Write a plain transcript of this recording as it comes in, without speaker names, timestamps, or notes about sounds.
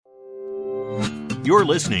You're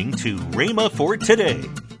listening to Rhema for Today.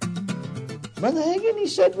 Brother Hagin, he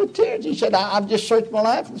said with tears, he said, I've just searched my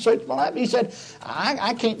life and searched my life. He said,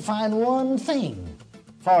 I can't find one thing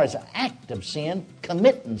as far as an act of sin,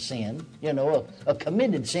 committing sin, a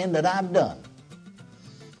committed sin that I've done.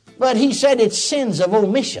 But he said it's sins of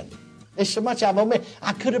omission. There's so much I've omitted.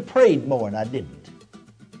 I could have prayed more and I didn't.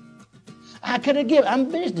 I could have given. I'm a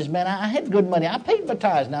businessman. I had good money. I paid my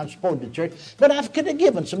tithes now and supported the church. But I could have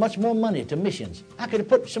given so much more money to missions. I could have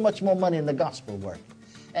put so much more money in the gospel work.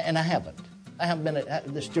 And I haven't. I haven't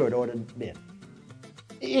been the steward or been.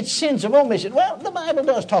 It's sins of omission. Well, the Bible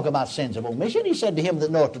does talk about sins of omission. He said to him that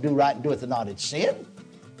knoweth to do right and doeth it not, it's sin.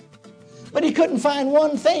 But he couldn't find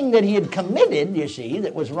one thing that he had committed, you see,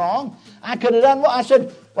 that was wrong. I could have done well. I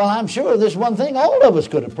said, well, I'm sure there's one thing all of us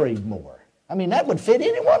could have prayed more. I mean, that would fit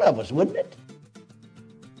any one of us, wouldn't it?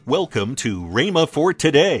 Welcome to Rhema for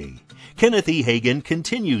Today. Kenneth E. Hagin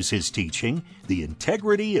continues his teaching, The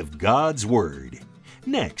Integrity of God's Word.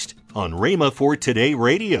 Next on Rhema for Today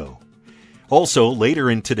Radio. Also,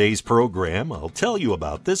 later in today's program, I'll tell you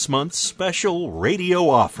about this month's special radio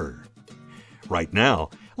offer. Right now,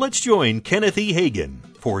 let's join Kenneth E. Hagin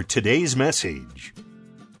for today's message.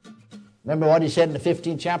 Remember what he said in the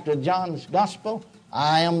 15th chapter of John's Gospel?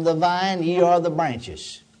 I am the vine, ye are the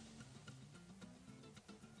branches.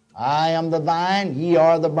 I am the vine, ye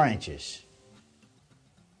are the branches.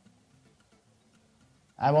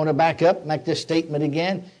 I want to back up, make this statement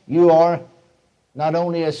again. You are not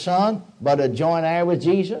only a son, but a joint heir with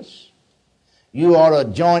Jesus. You are a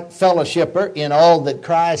joint fellowshipper in all that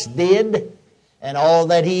Christ did and all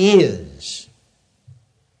that He is.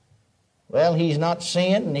 Well, He's not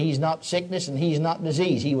sin, and He's not sickness, and He's not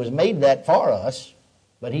disease. He was made that for us,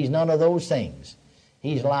 but He's none of those things.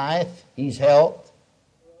 He's life, He's health,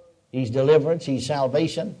 He's deliverance, He's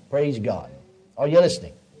salvation. Praise God. Are you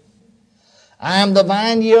listening? I am the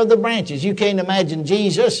vine, ye are the branches. You can't imagine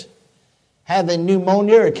Jesus having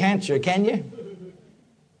pneumonia or cancer, can you?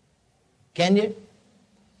 Can you?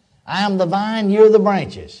 I am the vine, ye are the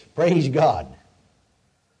branches. Praise God.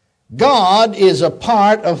 God is a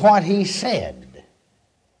part of what He said.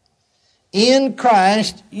 In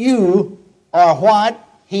Christ, you are what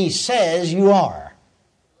He says you are.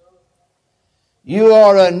 You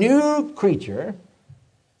are a new creature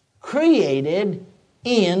created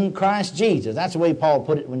in Christ Jesus. That's the way Paul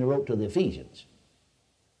put it when he wrote to the Ephesians.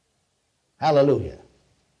 Hallelujah.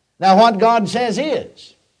 Now what God says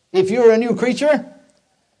is, if you're a new creature,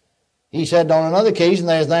 He said on another occasion,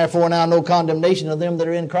 there is therefore now no condemnation of them that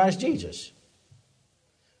are in Christ Jesus,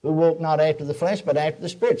 who walk not after the flesh, but after the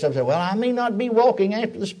Spirit. Some say, well, I may not be walking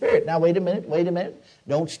after the Spirit. Now, wait a minute.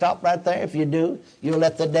 Don't stop right there. If you do, you'll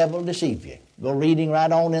let the devil deceive you. Go reading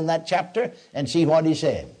right on in that chapter and see what he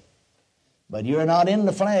said. But you're not in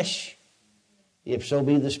the flesh, if so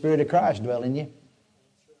be the Spirit of Christ dwell in you.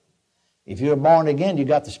 If you're born again, you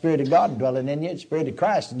got the Spirit of God dwelling in you, the Spirit of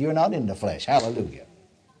Christ, and you're not in the flesh. Hallelujah.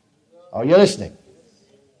 Are you listening?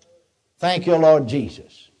 Thank you, Lord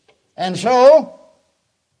Jesus. And so,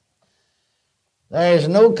 there is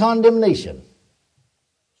no condemnation.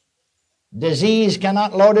 Disease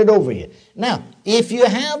cannot lord it over you. Now, if you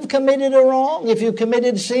have committed a wrong, if you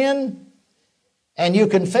committed sin, and you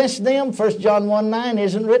confess them, 1 John 1:9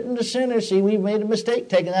 isn't written to sinners. See, we've made a mistake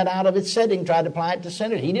taking that out of its setting, tried to apply it to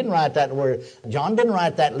sinners. He didn't write that word. John didn't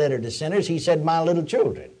write that letter to sinners. He said, my little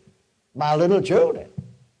children. My little children.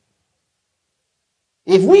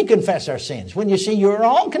 If we confess our sins, when you see you're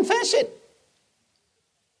wrong, confess it.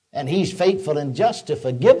 And He's faithful and just to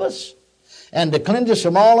forgive us and to cleanse us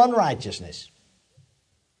from all unrighteousness.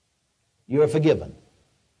 You're forgiven.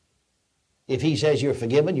 If He says you're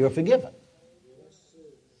forgiven, you're forgiven.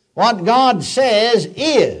 What God says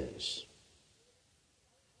is,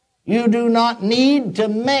 you do not need to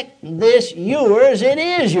make this yours, it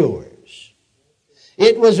is yours.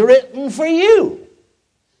 It was written for you.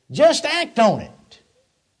 Just act on it.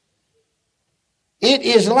 It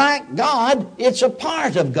is like God, it's a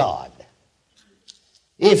part of God.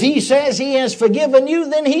 If He says He has forgiven you,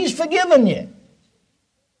 then He's forgiven you.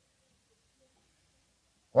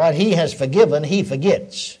 What He has forgiven, He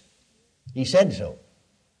forgets. He said so.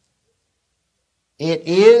 It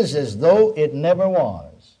is as though it never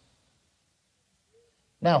was.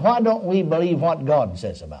 Now, why don't we believe what God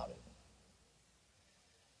says about it?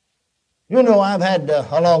 You know, I've had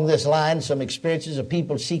along this line some experiences of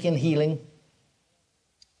people seeking healing.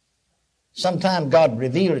 Sometimes God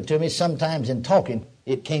revealed it to me, sometimes in talking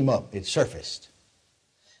it came up, it surfaced.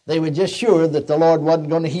 They were just sure that the Lord wasn't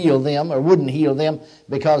going to heal them or wouldn't heal them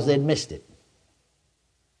because they'd missed it.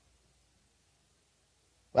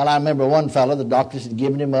 Well, I remember one fellow, the doctors had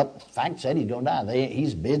given him up. In fact, said he's going to die.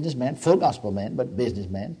 He's a businessman, full gospel man, but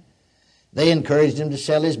businessman. They encouraged him to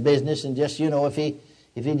sell his business and just, if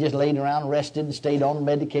he just laid around, rested, and stayed on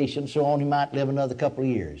medication and so on, he might live another couple of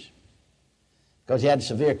years. Because he had a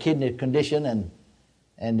severe kidney condition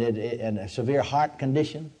and a severe heart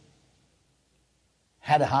condition.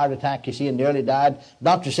 Had a heart attack, you see, and nearly died.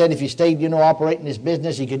 Doctor said if he stayed, operating his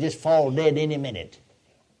business, he could just fall dead any minute.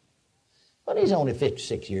 But he's only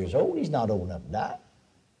 56 years old. He's not old enough to die.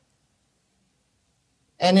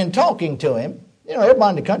 And in talking to him,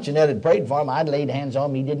 everybody in the country that had prayed for him, I'd laid hands on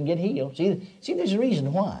him, he didn't get healed. See, there's a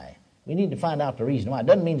reason why. We need to find out the reason why. It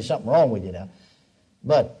doesn't mean there's something wrong with you now.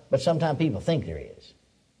 But sometimes people think there is.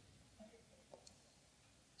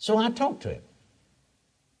 So I talked to him.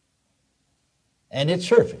 And it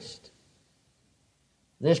surfaced.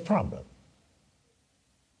 This problem.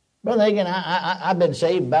 Brother Hagin, I've been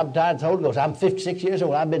saved and baptized in the Holy Ghost. I'm 56 years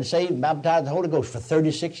old. I've been saved and baptized in the Holy Ghost for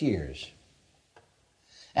 36 years.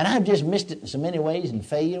 And I've just missed it in so many ways and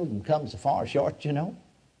failed and come so far short,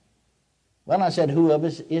 Well, I said, who of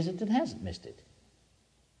us is it that hasn't missed it?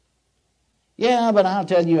 Yeah, but I'll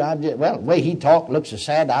tell you, the way he talked looked so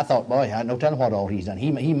sad, I thought, boy, I had no telling what all he's done.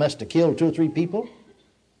 He must have killed 2 or 3 people.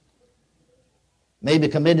 Maybe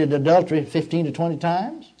committed adultery 15 to 20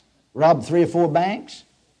 times. Robbed 3 or 4 banks.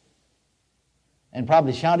 And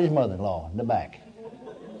probably shot his mother-in-law in the back.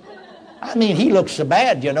 I mean, he looks so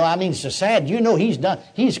bad, so sad.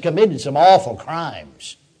 He's committed some awful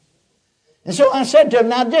crimes. And so I said to him,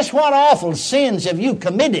 now just what awful sins have you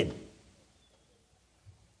committed?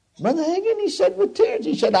 Brother Hagin, he said with tears,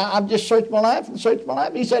 he said, I've just searched my life and searched my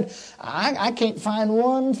life. He said, I can't find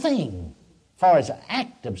one thing as far as an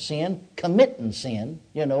act of sin, committing sin,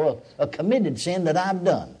 a committed sin that I've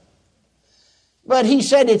done. But he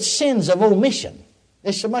said it's sins of omission.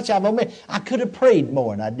 There's so much I've omitted. I could have prayed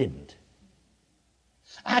more and I didn't.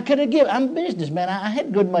 I could have given. I'm a businessman. I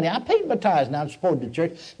had good money. I paid my tithes now to support the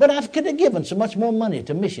church. But I could have given so much more money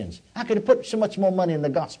to missions. I could have put so much more money in the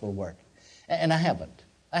gospel work. And I haven't.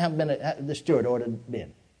 I haven't been the steward ought to have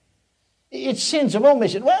been. It's sins of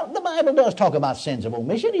omission. Well, the Bible does talk about sins of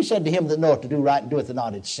omission. He said to him that knoweth to do right and doeth it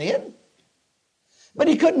not, it's sin. But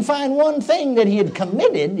he couldn't find one thing that he had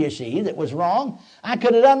committed, you see, that was wrong. I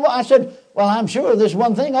could have done well. I said, well, I'm sure there's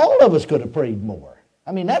one thing all of us could have prayed more.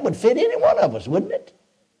 I mean, that would fit any one of us, wouldn't it?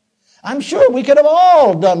 I'm sure we could have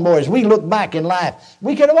all done more as we look back in life.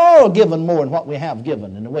 We could have all given more than what we have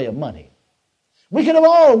given in the way of money. We could have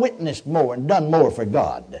all witnessed more and done more for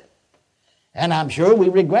God. And I'm sure we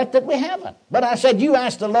regret that we haven't. But I said, you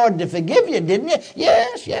asked the Lord to forgive you, didn't you?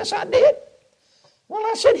 Yes, I did. Well,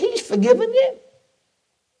 I said, He's forgiven you.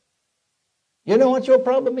 You know what your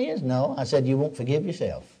problem is? No, I said, you won't forgive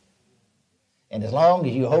yourself. And as long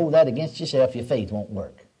as you hold that against yourself, your faith won't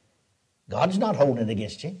work. God's not holding it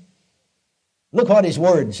against you. Look what His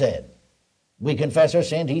Word said. We confess our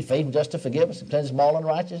sins, He's faithful just to forgive us and cleanse us from all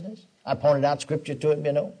unrighteousness. I pointed out Scripture to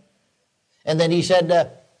him, And then He said,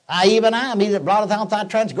 I, even I am He that blotteth out thy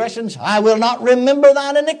transgressions. I will not remember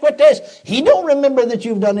thine iniquities. He don't remember that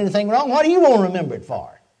you've done anything wrong. What do you want to remember it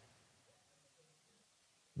for?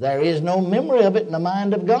 There is no memory of it in the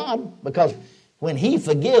mind of God, because when He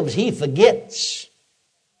forgives, He forgets.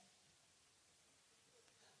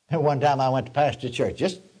 And one time I went to pastor church.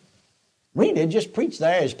 Just preached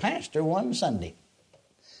there as pastor one Sunday.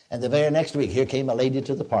 And the very next week, here came a lady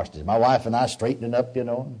to the parsonage. My wife and I straightening up,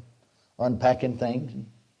 and unpacking things and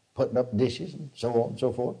putting up dishes and so on and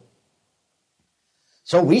so forth.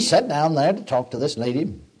 So we sat down there to talk to this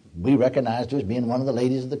lady. We recognized her as being one of the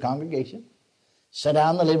ladies of the congregation. Sat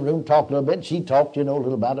down in the living room, talked a little bit. And she talked, a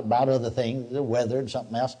little about other things, the weather and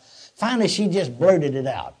something else. Finally, she just blurted it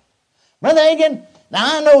out. Brother Hagin,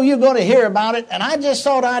 now I know you're going to hear about it, and I just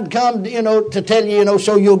thought I'd come, to tell you,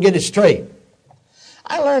 so you'll get it straight.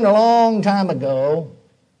 I learned a long time ago,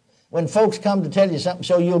 when folks come to tell you something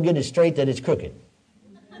so you'll get it straight, that it's crooked.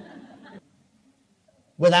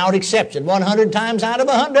 Without exception, 100 times out of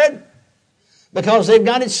 100. Because they've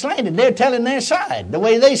got it slanted. They're telling their side, the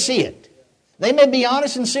way they see it. They may be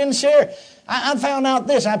honest and sincere. I found out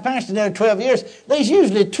this. I pastored there 12 years. There's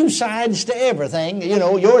usually 2 sides to everything.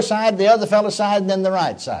 Your side, the other fellow's side, and then the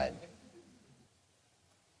right side.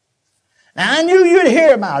 Now, I knew you'd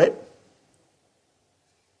hear about it.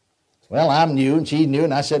 Well, I'm new and she's new,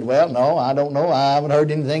 and I said, well, no, I don't know. I haven't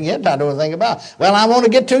heard anything yet. I don't know anything about it. Well, I want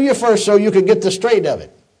to get to you first so you could get the straight of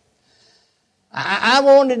it. I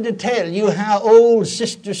wanted to tell you how old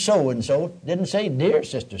Sister So-and-so, didn't say dear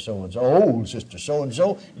Sister So-and-so, old Sister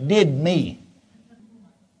So-and-so did me.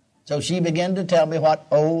 So she began to tell me what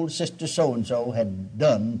old Sister So-and-so had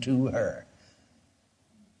done to her.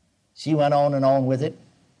 She went on with it.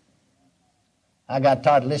 I got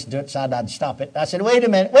tired of listening to it, so I'd stop it. I said, wait a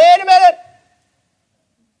minute.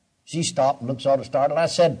 She stopped and looked sort of startled. I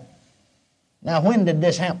said, now when did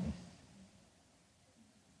this happen?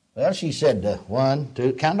 Well, she said, 1,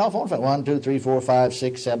 2, count off on it. 1, 2, 3, 4, 5,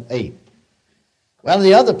 6, 7, 8. Well,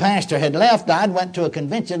 the other pastor had left. I'd went to a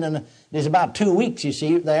convention, and there's about 2 weeks, you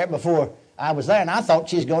see, there before I was there, and I thought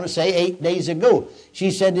she was going to say 8 days ago. She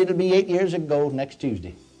said it'll be 8 years ago next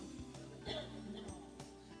Tuesday.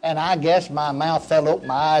 And I guess my mouth fell open,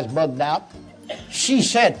 my eyes bugged out. She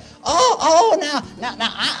said, now,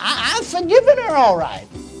 I've forgiven her all right.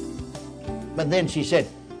 But then she said,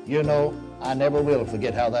 you know, I never will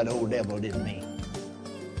forget how that old devil did me.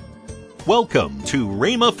 Welcome to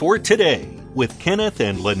Rhema for Today with Kenneth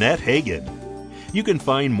and Lynette Hagin. You can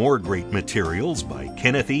find more great materials by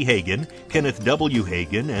Kenneth E. Hagin, Kenneth W.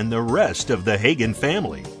 Hagin, and the rest of the Hagin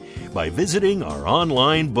family by visiting our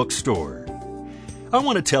online bookstore. I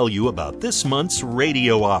want to tell you about this month's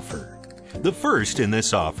radio offer. The first in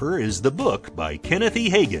this offer is the book by Kenneth E.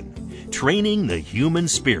 Hagin, Training the Human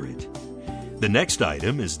Spirit. The next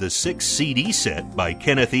item is the 6 CD set by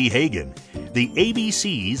Kenneth E. Hagin, The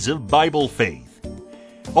ABCs of Bible Faith.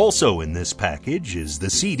 Also in this package is the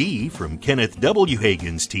CD from Kenneth W.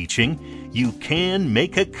 Hagin's teaching, You Can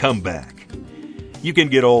Make a Comeback. You can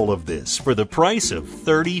get all of this for the price of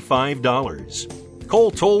 $35. Call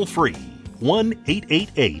toll-free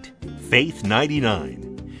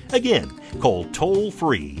 1-888-FAITH-99. Again, call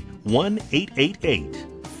toll-free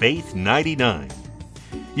 1-888-FAITH-99.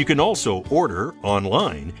 You can also order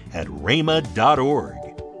online at rhema.org.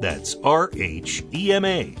 That's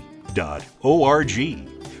RHEMA.org.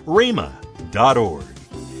 rhema.org.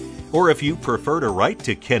 Or if you prefer to write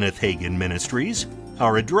to Kenneth Hagin Ministries,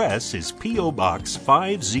 our address is P.O. Box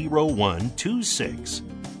 50126,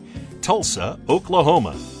 Tulsa,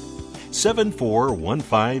 Oklahoma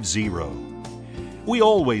 74150. We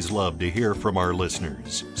always love to hear from our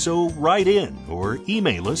listeners, so write in or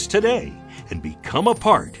email us today and become a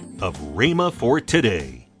part of Rhema for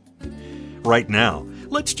Today. Right now,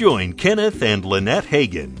 let's join Kenneth and Lynette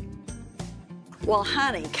Hagin. Well,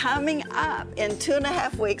 honey, coming up in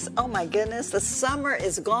 2.5 weeks, oh my goodness, the summer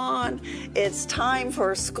is gone. It's time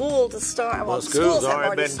for school to start. Well, school's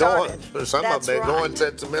already been going. Some have been going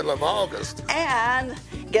since the middle of August. And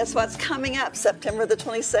guess what's coming up September the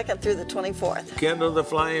 22nd through the 24th? Kindle the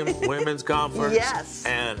Flame Women's Conference. Yes.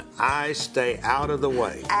 And I stay out of the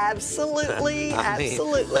way. Absolutely,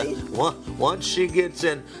 absolutely. Once she gets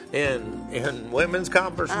in women's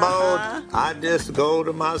conference mode, I just go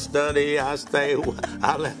to my study. I stay,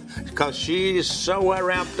 because she's so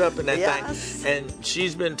wrapped up in that thing. And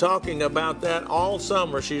she's been talking about that all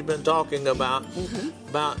summer. She's been talking about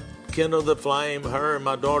Kindle the Flame. Her and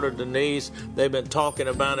my daughter Denise, they've been talking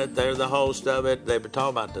about it. They're the host of it. They've been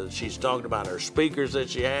talking about she's talking about her speakers that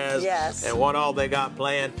she has and what all they got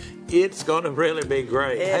planned. It's going to really be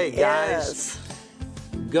great. Hey guys,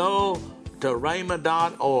 go to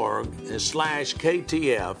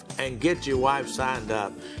rhema.org/KTF and get your wife signed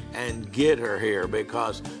up and get her here,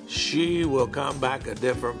 because she will come back a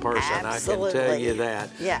different person. Absolutely. I can tell you that.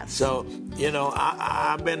 Yes. So, you know,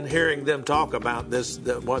 I've been hearing them talk about this,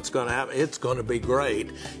 what's going to happen. It's going to be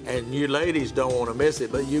great, and you ladies don't want to miss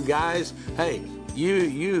it. But you guys, hey,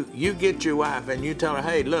 you get your wife and you tell her,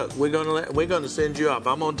 hey, look, we're gonna send you up.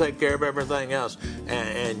 I'm gonna take care of everything else,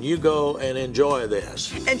 and you go and enjoy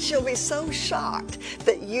this. And she'll be so shocked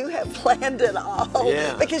that you have planned it all.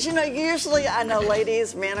 Yeah. Because usually I know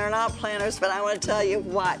ladies, men are not planners, but I want to tell you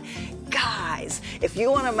what. Guys, if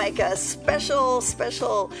you want to make a special,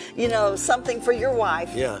 something for your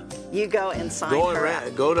wife, you go and sign her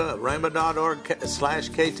up. Go to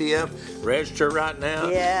rhema.org/KTF, register right now.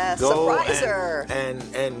 Yeah, surprise her.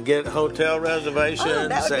 And get hotel reservations. Oh,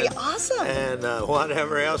 that would be awesome. And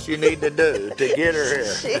whatever else you need to do to get her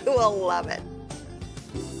here. She will love it.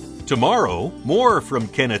 Tomorrow, more from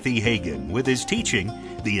Kenneth E. Hagin with his teaching,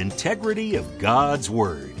 The Integrity of God's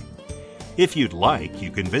Word. If you'd like, you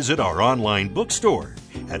can visit our online bookstore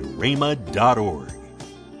at rhema.org.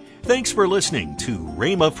 Thanks for listening to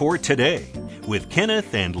Rhema for Today with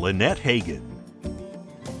Kenneth and Lynette Hagin.